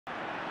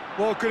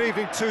Well, good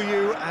evening to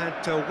you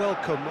and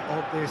welcome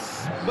on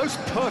this most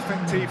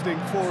perfect evening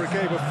for a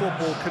game of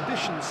football.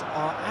 Conditions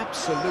are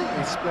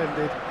absolutely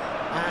splendid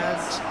and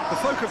the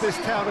folk of this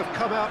town have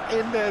come out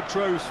in their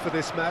droves for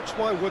this match.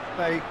 Why wouldn't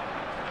they?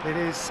 It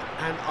is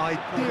an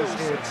ideal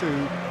here too,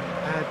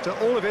 and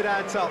all of it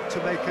adds up to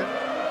make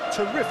a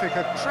terrific,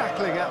 a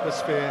crackling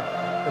atmosphere.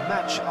 The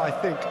match, I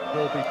think,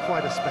 will be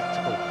quite a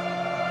spectacle.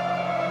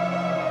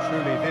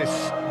 Truly,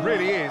 this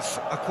really is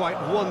a quite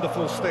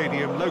wonderful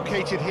stadium,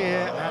 located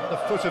here at the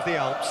foot of the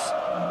Alps.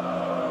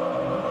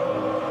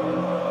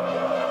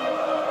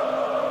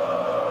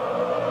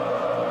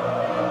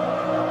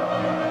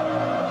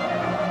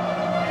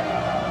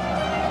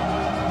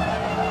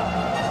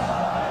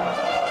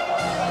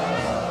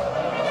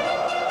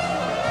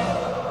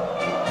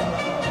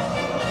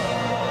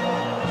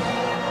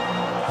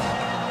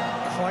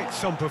 Quite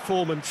some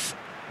performance,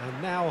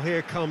 and now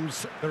here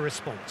comes the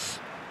response.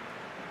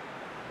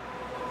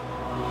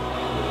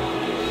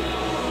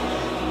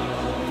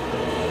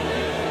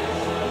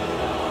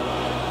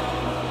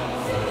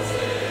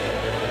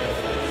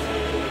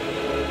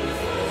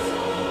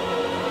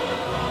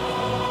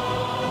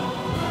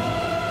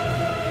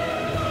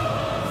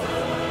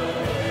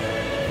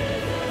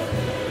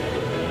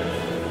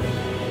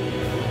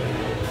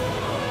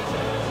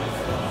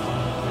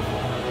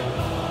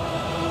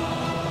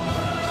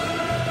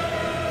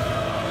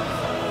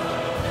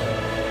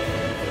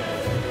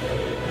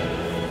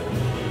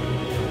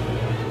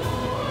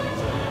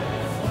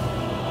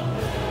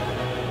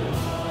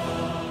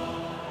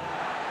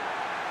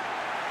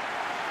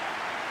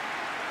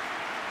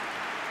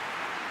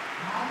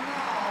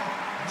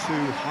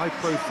 Two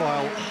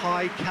high-profile,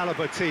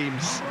 high-caliber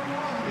teams.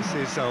 This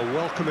is a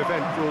welcome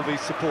event for all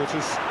these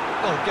supporters.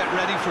 Oh, get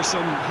ready for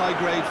some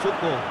high-grade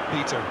football,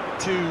 Peter.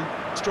 Two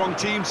strong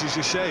teams, as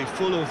you say,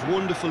 full of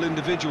wonderful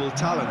individual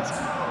talent.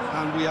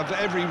 And we have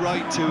every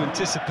right to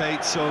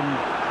anticipate some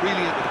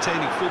really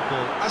entertaining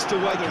football. As to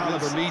whether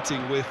caliber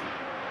meeting with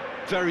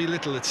very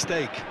little at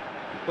stake.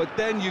 But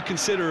then you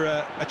consider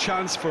a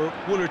chance for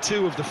one or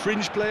two of the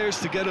fringe players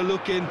to get a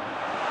look in.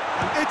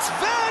 It's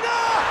Werner!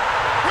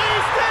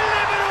 He's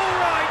delivered all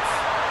right!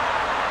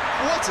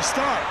 What a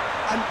start,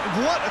 and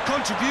what a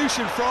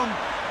contribution from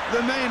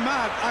the main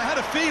man. I had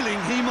a feeling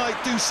he might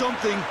do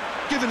something,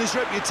 given his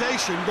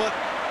reputation, but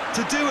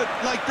to do it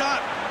like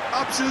that,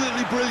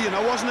 absolutely brilliant.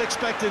 I wasn't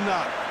expecting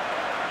that.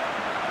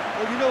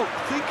 Well, you know,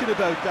 thinking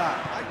about that...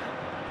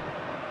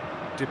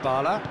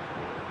 Dybala.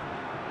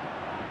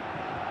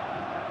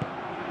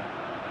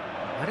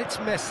 And it's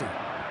Messi.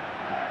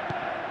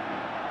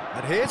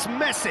 And here's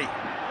Messi.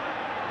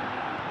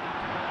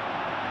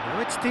 Now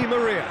it's Di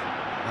Maria.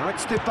 Now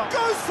it's Dybala.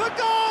 Goes for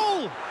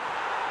goal!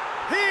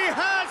 He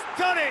has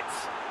done it!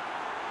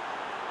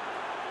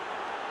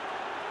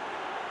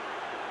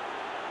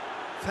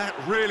 That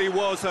really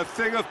was a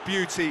thing of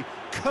beauty,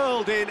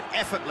 curled in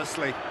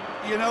effortlessly.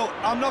 You know,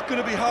 I'm not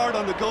going to be hard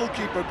on the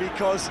goalkeeper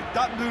because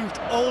that moved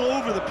all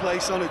over the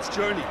place on its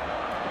journey.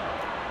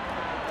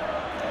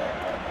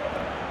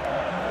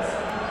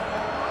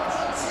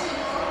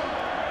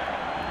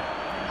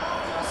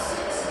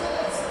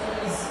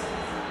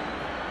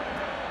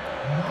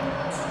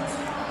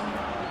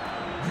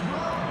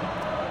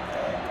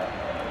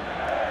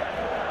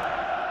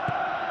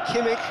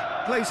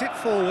 Kimmich plays it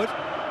forward.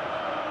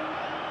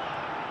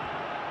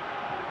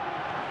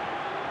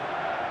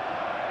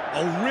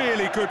 Oh,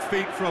 really good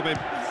feet from him.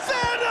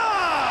 Werner!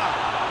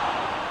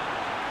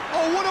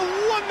 Oh, what a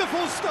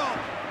wonderful stop!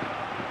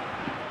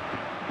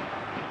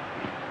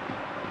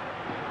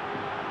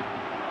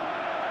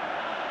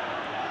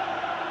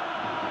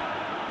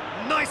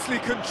 Nicely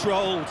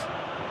controlled.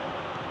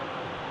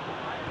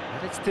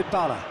 And it's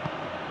Dybala.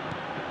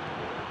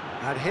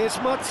 And here's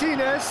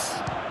Martinez.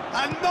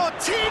 And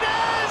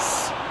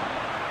Martinez!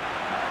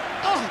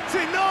 Oh,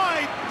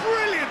 denied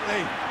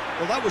brilliantly!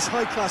 Well, that was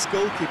high-class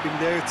goalkeeping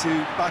there to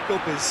back up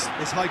his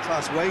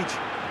high-class wage.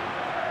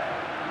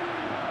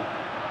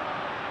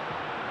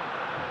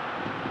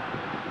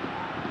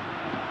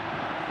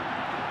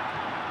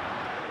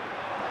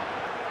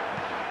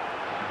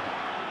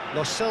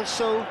 Lo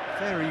Celso,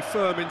 very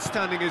firm in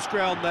standing his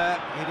ground there.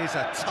 It is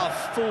a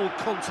tough,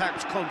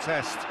 full-contact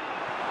contest.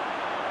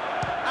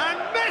 And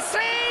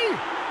Messi!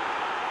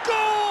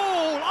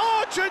 Goal!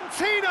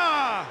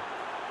 Argentina!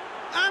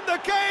 And the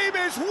game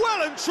is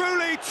well and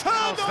truly turned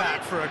on. How's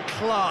that for a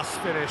class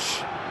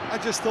finish? I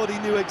just thought he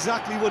knew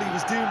exactly what he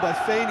was doing by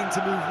feigning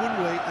to move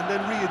one way and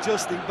then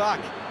readjusting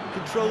back.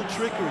 Controlled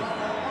trickery.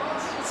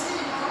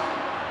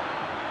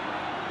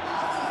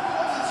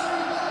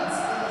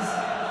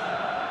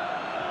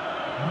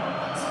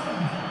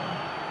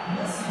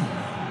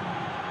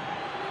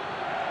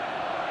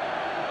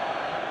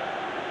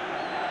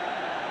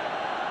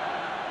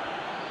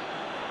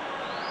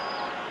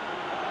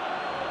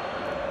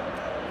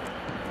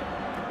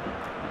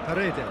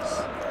 Paredes.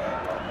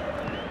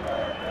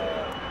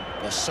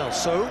 Lo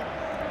Celso.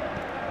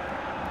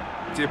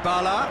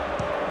 Dybala.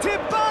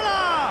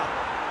 Dybala!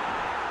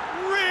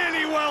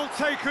 Really well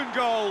taken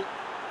goal.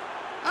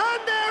 And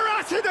And they're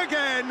at it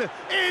again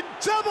in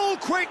double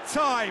quick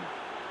time.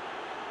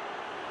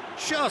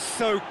 Just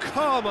so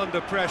calm under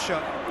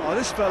pressure. Oh,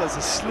 this fella's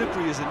as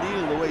slippery as a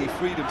needle the way he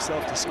freed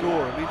himself to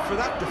score. I mean, for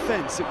that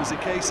defence, it was a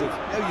case of,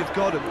 now you've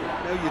got him,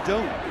 now you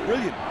don't.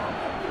 Brilliant.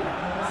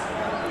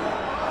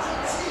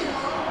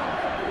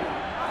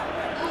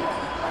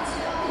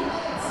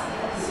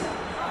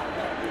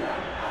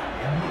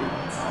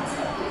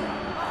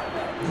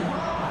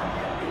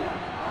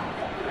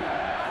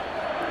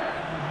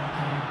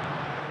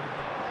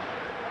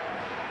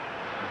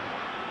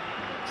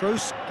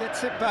 Kroos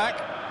gets it back.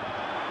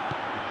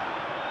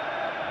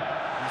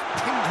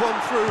 He's pinged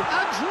one through,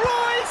 and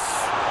Royce!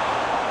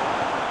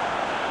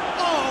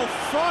 Oh,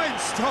 fine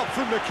stop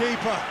from the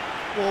keeper.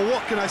 Well,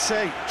 what can I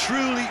say?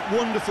 Truly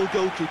wonderful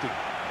goalkeeping.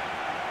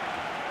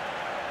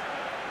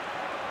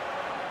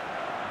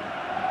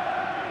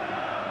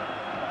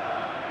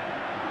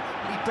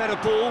 A better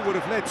ball would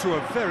have led to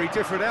a very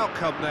different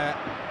outcome there.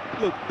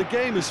 Look, the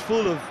game is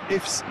full of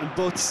ifs and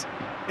buts.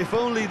 If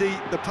only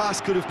the pass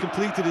could have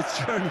completed its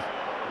journey.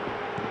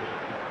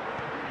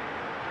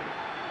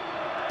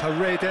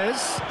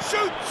 Paredes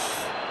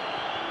shoots!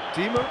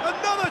 Dima,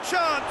 another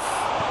chance!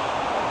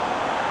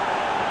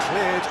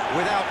 Cleared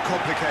without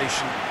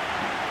complication.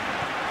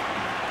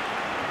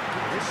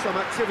 There's some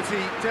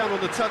activity down on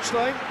the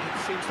touchline. It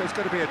seems there's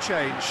going to be a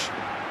change.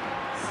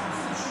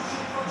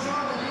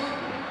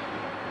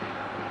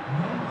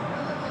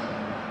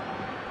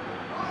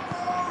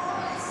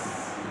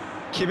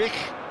 Kimmich.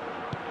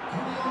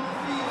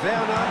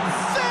 Werner!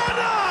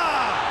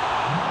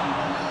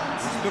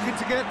 He's looking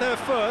to get there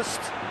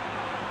first.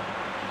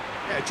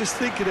 Yeah, just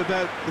thinking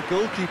about the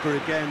goalkeeper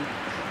again,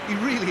 he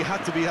really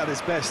had to be at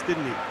his best,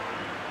 didn't he?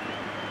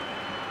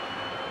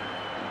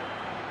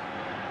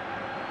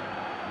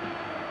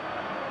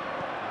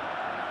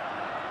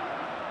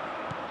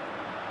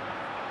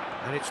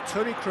 And it's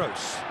Toni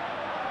Kroos.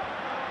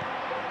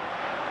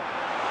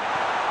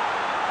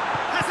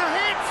 Has a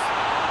hit!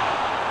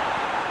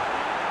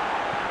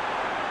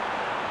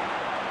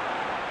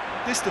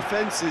 This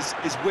defence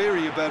is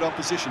wary about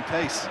opposition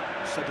pace.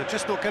 So they're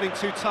just not getting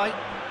too tight?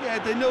 Yeah,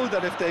 they know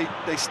that if they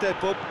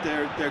step up,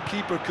 their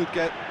keeper could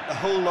get a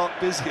whole lot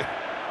busier.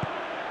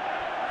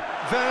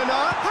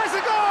 Werner has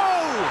a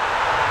goal!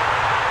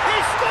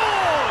 He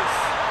scores!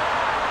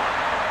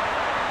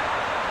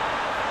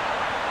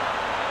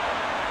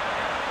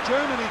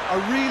 Germany are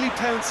really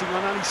pouncing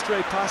on any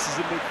stray passes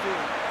in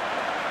midfield.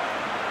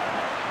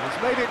 He's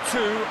made it 2,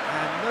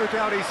 and no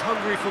doubt he's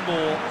hungry for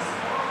more.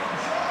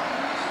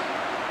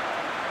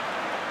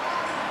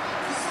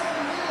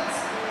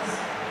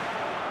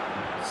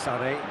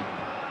 Sané.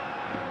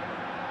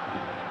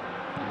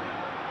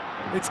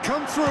 It's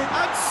come through,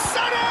 and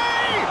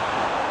Sané!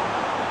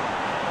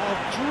 Oh,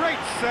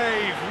 great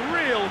save,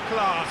 real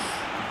class.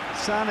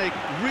 Sané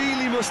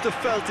really must have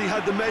felt he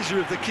had the measure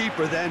of the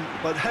keeper then,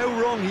 but how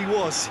wrong he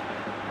was.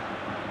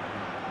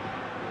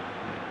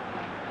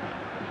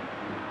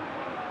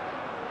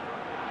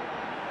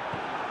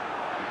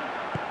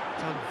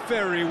 Done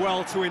very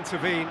well to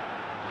intervene.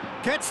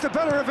 Gets the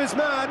better of his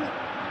man.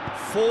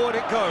 Forward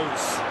it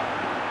goes.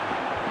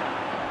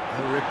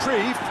 A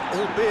reprieve,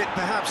 albeit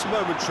perhaps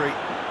momentary.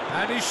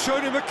 And he's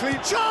shown him a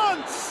clean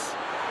chance!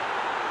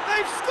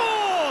 They've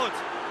scored!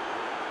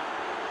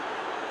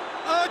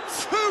 A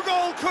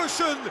 2-goal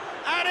cushion,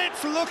 and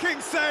it's looking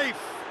safe.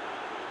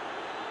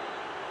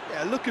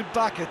 Yeah, looking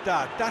back at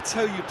that, that's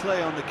how you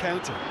play on the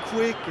counter.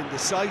 Quick and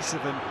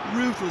decisive and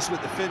ruthless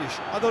with the finish.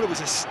 I thought it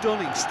was a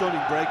stunning,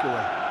 stunning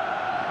breakaway.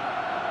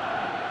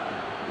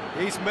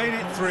 He's made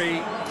it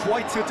 3,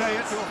 quite a day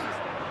at the office.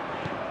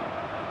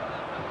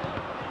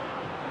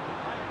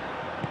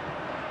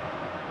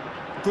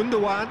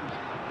 Gundogan.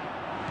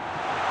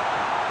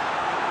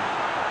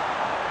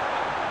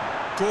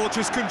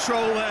 Gorgeous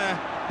control there.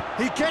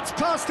 He gets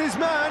past his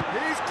man.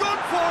 He's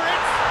gone for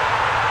it.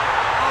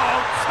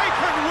 Oh,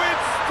 taken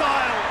with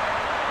style.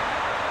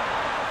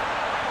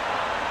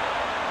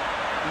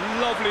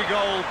 Lovely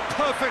goal.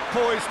 Perfect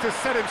poise to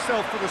set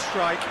himself for the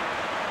strike.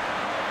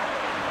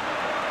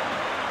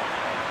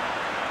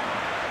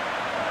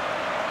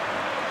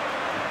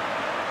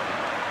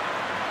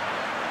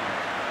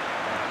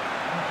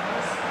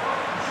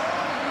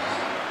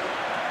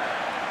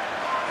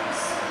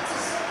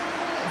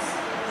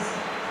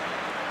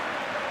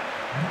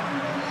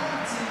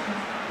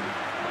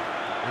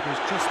 It is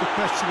just a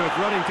question of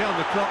running down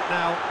the clock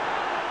now.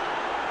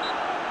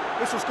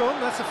 Whistle's gone,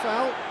 that's a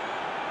foul.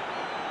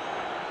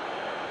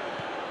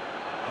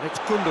 And it's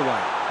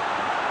Gundogan.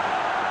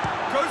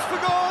 Goes for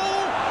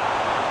goal!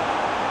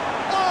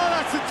 Oh,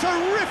 that's a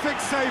terrific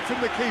save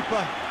from the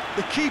keeper.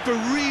 The keeper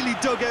really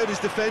dug out his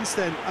defence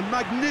then, a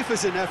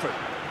magnificent effort.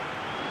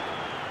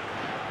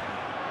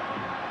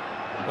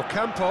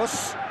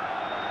 Ocampos.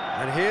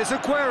 And here's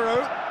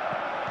Aguero.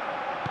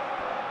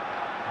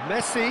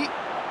 Messi.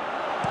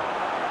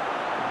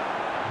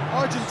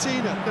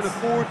 Argentina can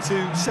afford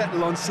to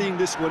settle on seeing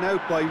this one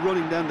out by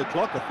running down the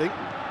clock, I think.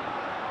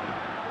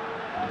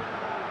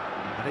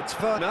 And it's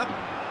Werner.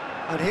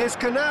 And here's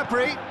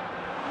Canabry.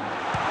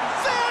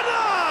 Werner!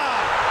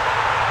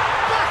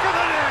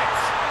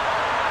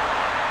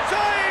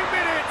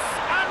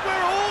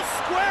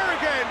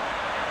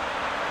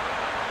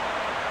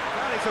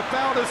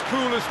 as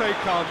cool as they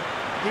come.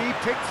 He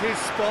picked his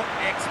spot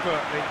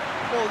expertly.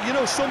 Well, you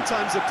know,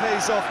 sometimes it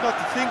pays off not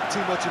to think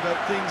too much about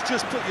things,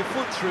 just put your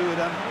foot through it,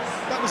 and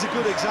that was a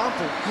good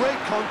example.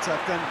 Great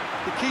contact, and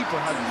the keeper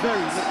had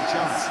very little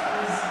chance.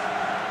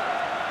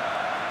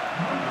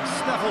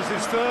 Snaffles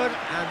his third,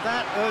 and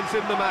that earns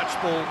him the match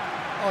ball.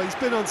 Oh, he's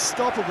been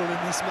unstoppable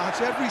in this match.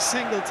 Every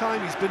single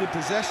time he's been in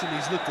possession,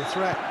 he's looked a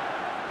threat.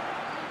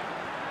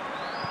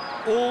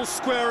 All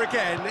square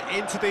again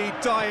into the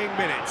dying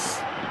minutes.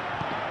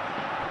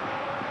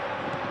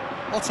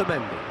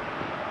 Otamendi.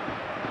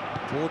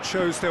 Board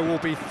shows there will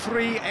be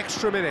 3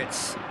 extra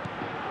minutes.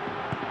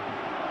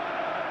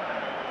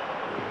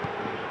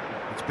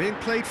 It's being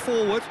played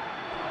forward.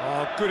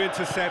 Oh, good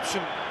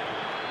interception.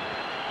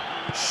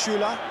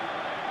 Shula.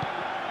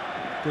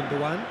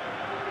 Gundogan.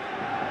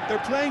 They're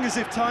playing as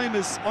if time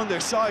is on their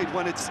side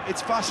when it's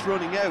fast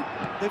running out.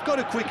 They've got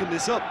to quicken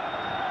this up.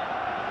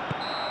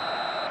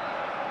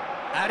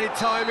 Added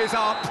time is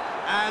up,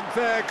 and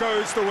there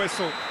goes the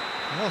whistle.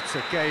 What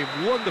a game,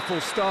 wonderful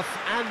stuff,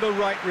 and the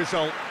right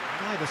result.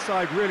 Neither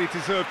side really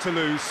deserved to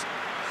lose.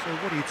 So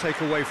what do you take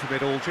away from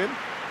it all, Jim?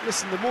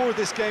 Listen, the more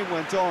this game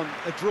went on,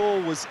 a draw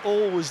was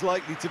always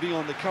likely to be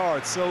on the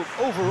card. So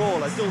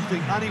overall, I don't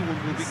think anyone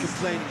will be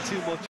complaining too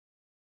much.